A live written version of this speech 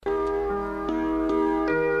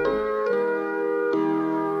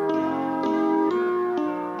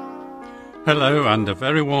Hello and a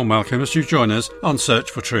very warm welcome as you join us on Search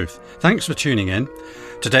for Truth. Thanks for tuning in.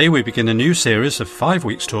 Today we begin a new series of 5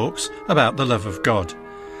 weeks talks about the love of God.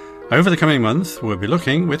 Over the coming month we'll be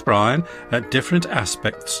looking with Brian at different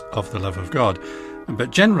aspects of the love of God, but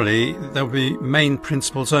generally there'll be main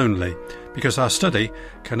principles only, because our study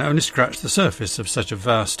can only scratch the surface of such a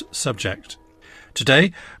vast subject.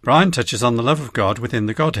 Today Brian touches on the love of God within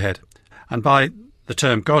the Godhead, and by the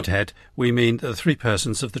term Godhead we mean the three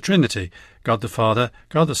persons of the Trinity: God the Father,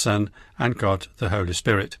 God the Son and God the Holy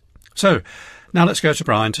Spirit. So now let's go to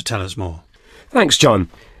Brian to tell us more. Thanks, John.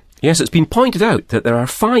 Yes, it's been pointed out that there are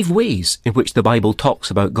 5 ways in which the Bible talks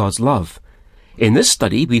about God's love. In this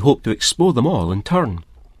study, we hope to explore them all in turn.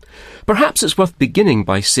 Perhaps it's worth beginning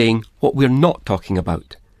by saying what we're not talking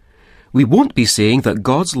about. We won't be saying that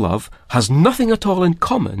God's love has nothing at all in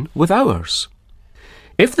common with ours.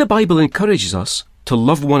 If the Bible encourages us to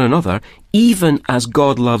love one another even as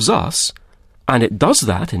God loves us, and it does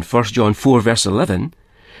that in 1 John 4 verse 11,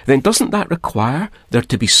 then doesn't that require there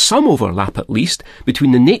to be some overlap at least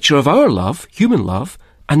between the nature of our love, human love,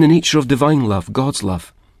 and the nature of divine love, God's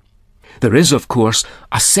love? There is, of course,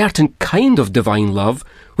 a certain kind of divine love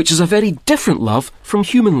which is a very different love from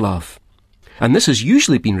human love. And this has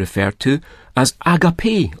usually been referred to as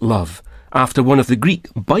agape love, after one of the Greek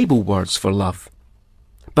Bible words for love.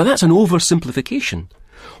 But that's an oversimplification,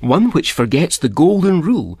 one which forgets the golden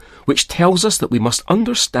rule, which tells us that we must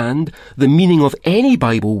understand the meaning of any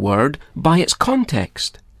Bible word by its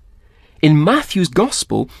context. In Matthew's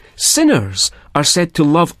Gospel, sinners are said to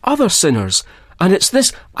love other sinners, and it's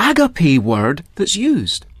this agape word that's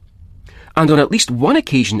used. And on at least one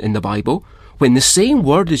occasion in the Bible, when the same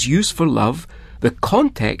word is used for love, the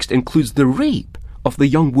context includes the rape of the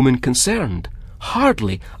young woman concerned.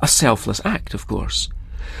 Hardly a selfless act, of course.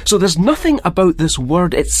 So there's nothing about this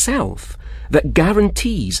word itself that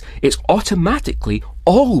guarantees it's automatically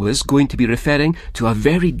always going to be referring to a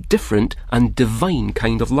very different and divine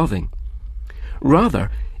kind of loving. Rather,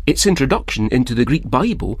 its introduction into the Greek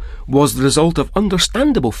Bible was the result of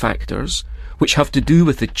understandable factors which have to do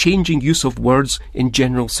with the changing use of words in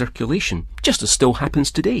general circulation, just as still happens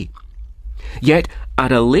today. Yet,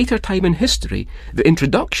 at a later time in history, the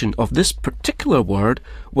introduction of this particular word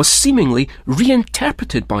was seemingly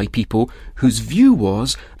reinterpreted by people whose view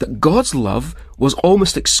was that God's love was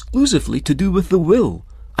almost exclusively to do with the will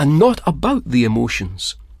and not about the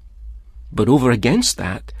emotions. But over against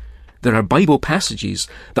that, there are Bible passages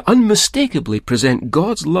that unmistakably present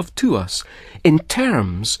God's love to us in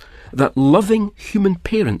terms that loving human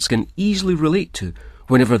parents can easily relate to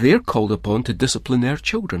whenever they're called upon to discipline their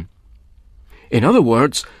children. In other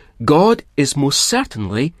words, God is most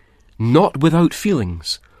certainly not without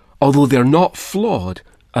feelings, although they're not flawed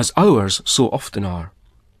as ours so often are.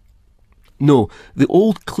 No, the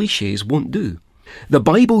old clichés won't do. The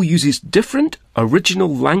Bible uses different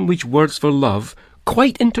original language words for love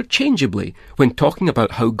quite interchangeably when talking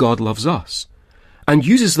about how God loves us, and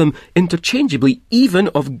uses them interchangeably even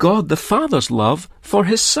of God the Father's love for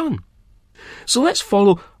his Son. So let's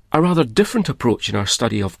follow a rather different approach in our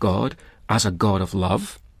study of God as a God of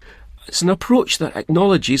love. It's an approach that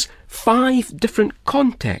acknowledges 5 different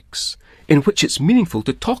contexts in which it's meaningful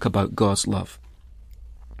to talk about God's love.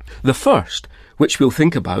 The first, which we'll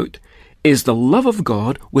think about, is the love of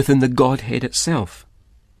God within the Godhead itself.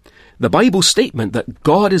 The Bible's statement that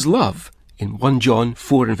God is love, in 1 John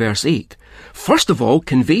 4 and verse 8, first of all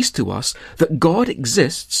conveys to us that God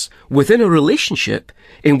exists within a relationship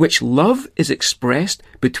in which love is expressed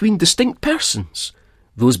between distinct persons,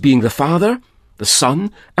 those being the Father, the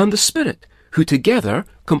Son, and the Spirit, who together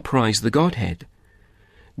comprise the Godhead.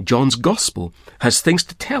 John's Gospel has things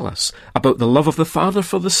to tell us about the love of the Father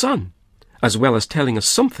for the Son, as well as telling us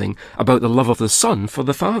something about the love of the Son for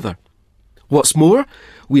the Father. What's more,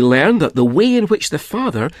 we learn that the way in which the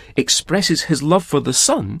Father expresses his love for the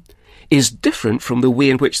Son is different from the way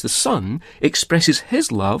in which the Son expresses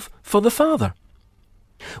his love for the Father.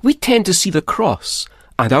 We tend to see the cross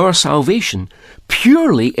and our salvation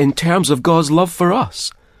purely in terms of God's love for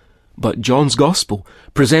us. But John's Gospel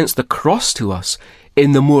presents the cross to us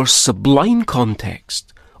in the more sublime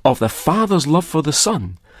context of the Father's love for the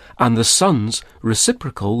Son and the Son's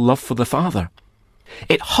reciprocal love for the Father.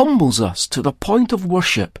 It humbles us to the point of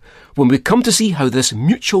worship when we come to see how this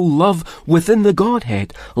mutual love within the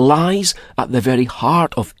Godhead lies at the very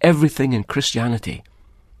heart of everything in Christianity.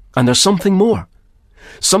 And there's something more,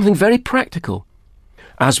 something very practical,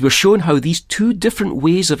 as we're shown how these 2 different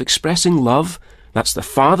ways of expressing love, that's the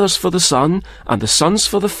Father's for the Son and the Son's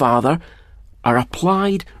for the Father, are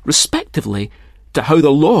applied respectively to how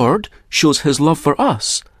the Lord shows his love for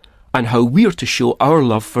us and how we're to show our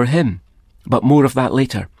love for him. but more of that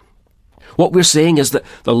later. What we're saying is that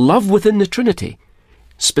the love within the Trinity,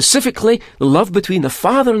 specifically the love between the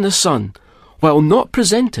Father and the Son, while not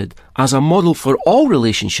presented as a model for all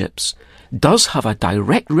relationships, does have a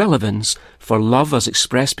direct relevance for love as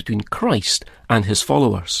expressed between Christ and his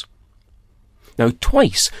followers. Now,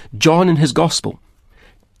 twice, John in his Gospel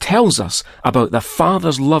tells us about the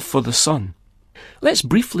Father's love for the Son. Let's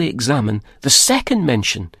briefly examine the second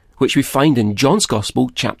mention, which we find in John's Gospel,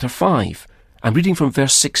 chapter 5. I'm reading from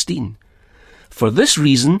verse 16. For this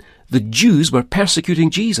reason, the Jews were persecuting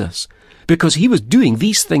Jesus, because he was doing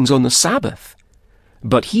these things on the Sabbath.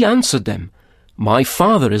 But he answered them, My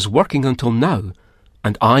Father is working until now,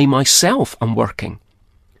 and I myself am working.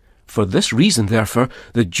 For this reason, therefore,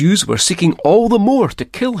 the Jews were seeking all the more to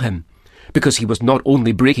kill him, because he was not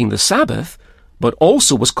only breaking the Sabbath, but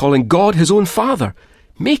also was calling God his own Father,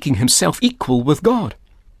 making himself equal with God.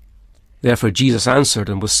 Therefore Jesus answered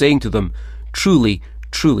and was saying to them, Truly,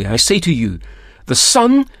 truly, I say to you, the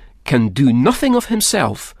Son can do nothing of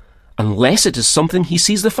himself, unless it is something he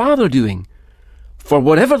sees the Father doing. For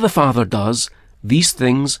whatever the Father does, these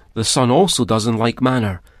things the Son also does in like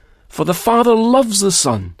manner. For the Father loves the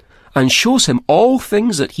Son, and shows him all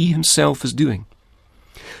things that he himself is doing.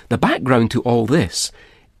 The background to all this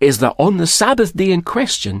is that on the Sabbath day in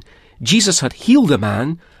question, Jesus had healed a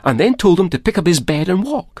man and then told him to pick up his bed and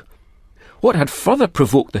walk. What had further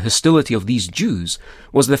provoked the hostility of these Jews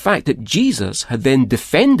was the fact that Jesus had then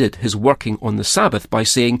defended his working on the Sabbath by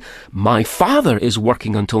saying, My Father is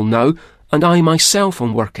working until now, and I myself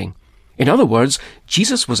am working. In other words,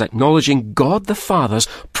 Jesus was acknowledging God the Father's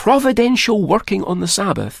providential working on the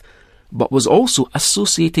Sabbath, but was also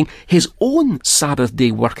associating his own Sabbath day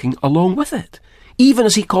working along with it, even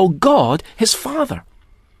as he called God his Father.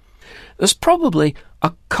 There's probably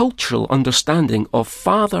a cultural understanding of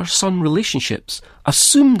father-son relationships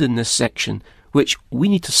assumed in this section, which we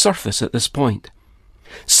need to surface at this point.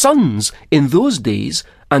 Sons in those days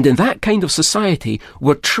and in that kind of society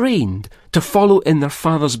were trained to follow in their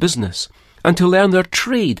father's business and to learn their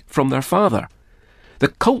trade from their father. The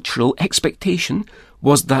cultural expectation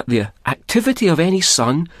was that the activity of any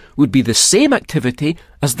son would be the same activity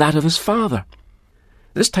as that of his father.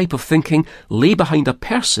 This type of thinking lay behind a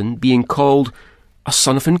person being called a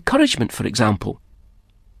son of encouragement, for example.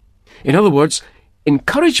 In other words,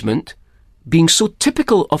 encouragement, being so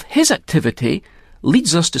typical of his activity,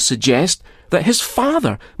 leads us to suggest that his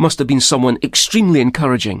father must have been someone extremely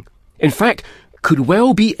encouraging. In fact, could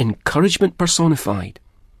well be encouragement personified.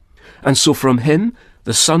 And so from him,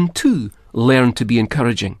 the son too learned to be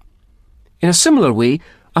encouraging. In a similar way,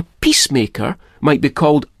 a peacemaker might be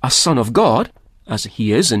called a son of God, as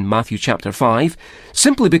he is in Matthew chapter 5,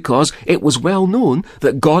 simply because it was well known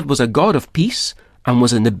that God was a God of peace and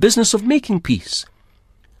was in the business of making peace.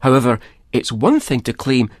 However, it's one thing to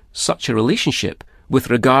claim such a relationship with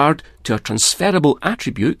regard to a transferable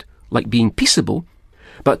attribute, like being peaceable,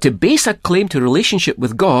 but to base a claim to relationship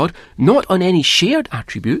with God not on any shared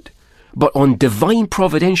attribute, but on divine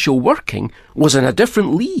providential working was in a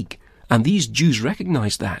different league, and these Jews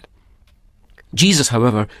recognized that. Jesus,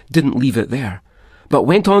 however, didn't leave it there, but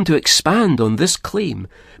went on to expand on this claim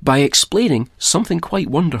by explaining something quite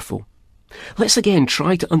wonderful. Let's again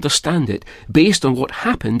try to understand it based on what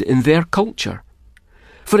happened in their culture.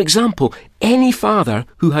 For example, any father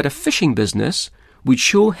who had a fishing business would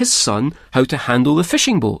show his son how to handle the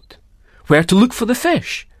fishing boat, where to look for the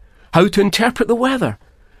fish, how to interpret the weather,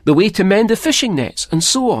 the way to mend the fishing nets, and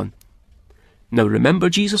so on. Now remember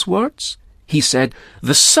Jesus' words? He said,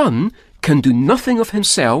 the son can do nothing of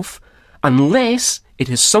himself unless it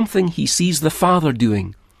is something he sees the Father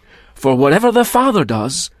doing. For whatever the Father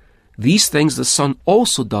does, these things the Son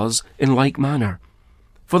also does in like manner.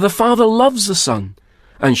 For the Father loves the Son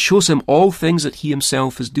and shows him all things that he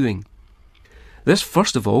himself is doing. This,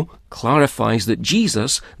 first of all, clarifies that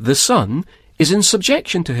Jesus, the Son, is in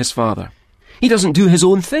subjection to his Father. He doesn't do his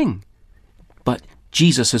own thing, but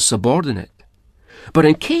Jesus is subordinate. But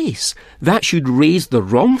in case that should raise the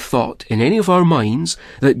wrong thought in any of our minds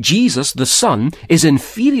that Jesus, the Son, is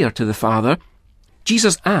inferior to the Father,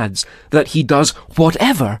 Jesus adds that he does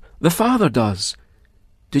whatever the Father does.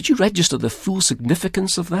 Did you register the full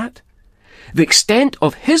significance of that? The extent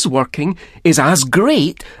of his working is as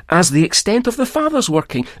great as the extent of the Father's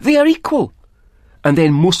working. They are equal. And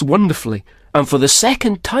then most wonderfully, and for the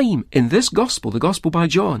second time in this Gospel, the Gospel by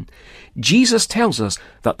John, Jesus tells us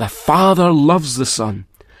that the Father loves the Son.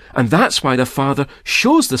 And that's why the Father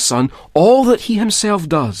shows the Son all that he himself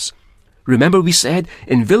does. Remember we said,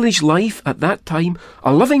 in village life at that time,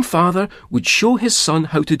 a loving father would show his son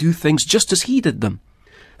how to do things just as he did them.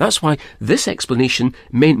 That's why this explanation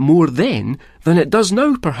meant more then than it does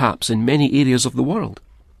now, perhaps, in many areas of the world.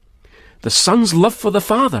 The Son's love for the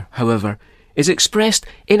Father, however, is expressed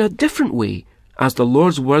in a different way, as the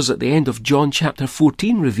Lord's words at the end of John chapter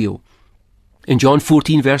 14 reveal. In John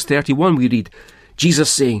 14 verse 31 we read,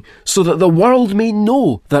 Jesus saying, "So that the world may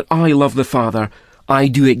know that I love the Father, I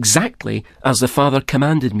do exactly as the Father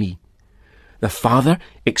commanded me." The Father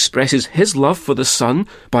expresses his love for the Son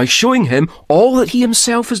by showing him all that he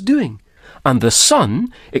himself is doing, and the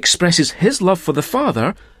Son expresses his love for the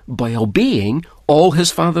Father by obeying all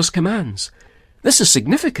his Father's commands. This is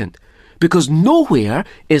significant, because nowhere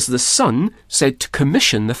is the Son said to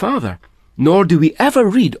commission the Father, nor do we ever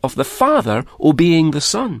read of the Father obeying the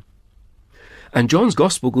Son. And John's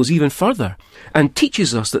Gospel goes even further and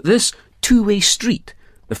teaches us that this two-way street,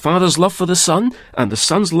 the Father's love for the Son and the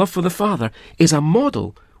Son's love for the Father, is a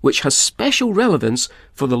model which has special relevance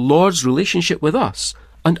for the Lord's relationship with us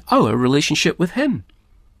and our relationship with him.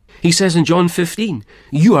 He says in John 15,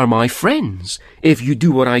 "You are my friends if you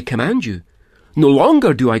do what I command you. No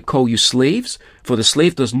longer do I call you slaves, for the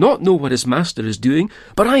slave does not know what his master is doing,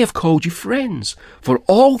 but I have called you friends, for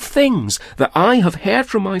all things that I have heard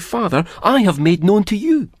from my Father I have made known to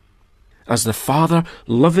you." As the Father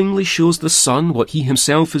lovingly shows the Son what he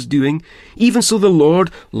himself is doing, even so the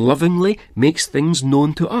Lord lovingly makes things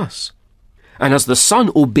known to us. And as the Son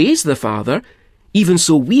obeys the Father, even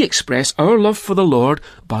so we express our love for the Lord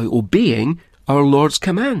by obeying our Lord's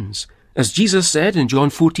commands. As Jesus said in John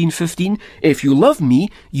 14:15, "If you love me,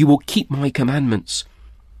 you will keep my commandments."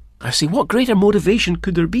 I say, what greater motivation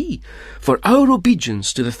could there be for our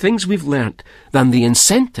obedience to the things we've learnt than the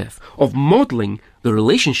incentive of modelling the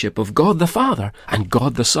relationship of God the Father and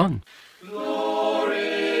God the Son?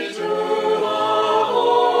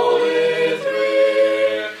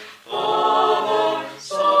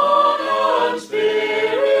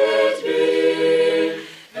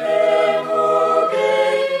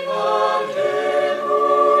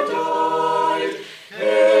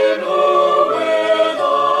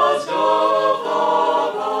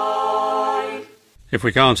 If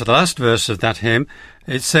we go on to the last verse of that hymn,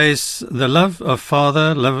 it says, "The love of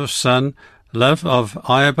Father, love of Son, love of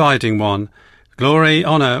I abiding one, glory,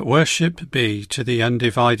 honour, worship be to the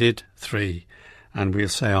undivided three." And we'll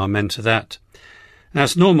say amen to that. Now,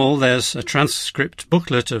 as normal, there's a transcript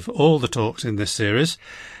booklet of all the talks in this series.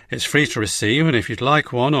 It's free to receive, and if you'd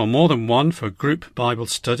like one or more than one for group Bible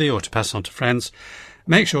study or to pass on to friends,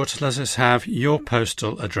 make sure to let us have your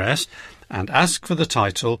postal address and ask for the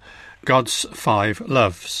title God's Five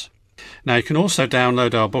Loves. Now, you can also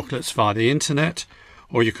download our booklets via the internet,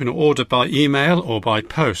 or you can order by email or by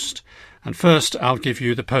post. And first, I'll give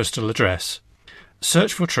you the postal address.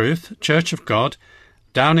 Search for Truth, Church of God,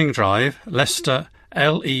 Downing Drive, Leicester,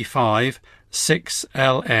 LE5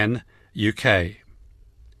 6LN, UK.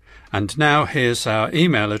 And now here's our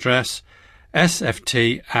email address,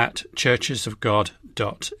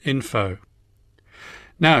 sft@churchesofgod.info.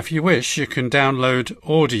 Now, if you wish, you can download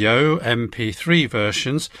audio MP3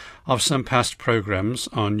 versions of some past programmes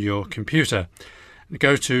on your computer.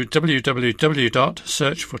 Go to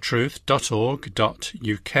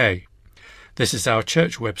www.searchfortruth.org.uk. This is our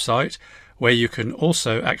church website, where you can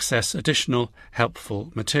also access additional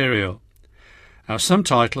helpful material. Our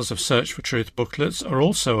subtitles of Search for Truth booklets are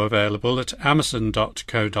also available at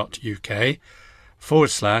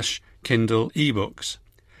amazon.co.uk/Kindle ebooks.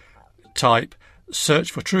 Type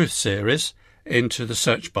Search for Truth series into the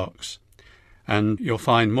search box, and you'll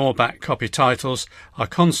find more back copy titles are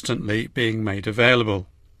constantly being made available.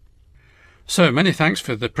 So many thanks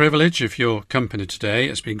for the privilege of your company today.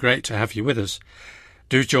 It's been great to have you with us.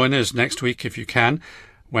 Do join us next week if you can,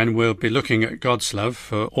 when we'll be looking at God's love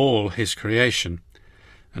for all his creation.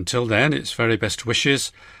 Until then, it's very best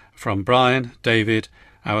wishes from Brian, David,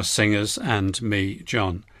 our singers, and me,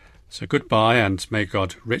 John. So goodbye, and may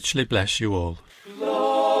God richly bless you all.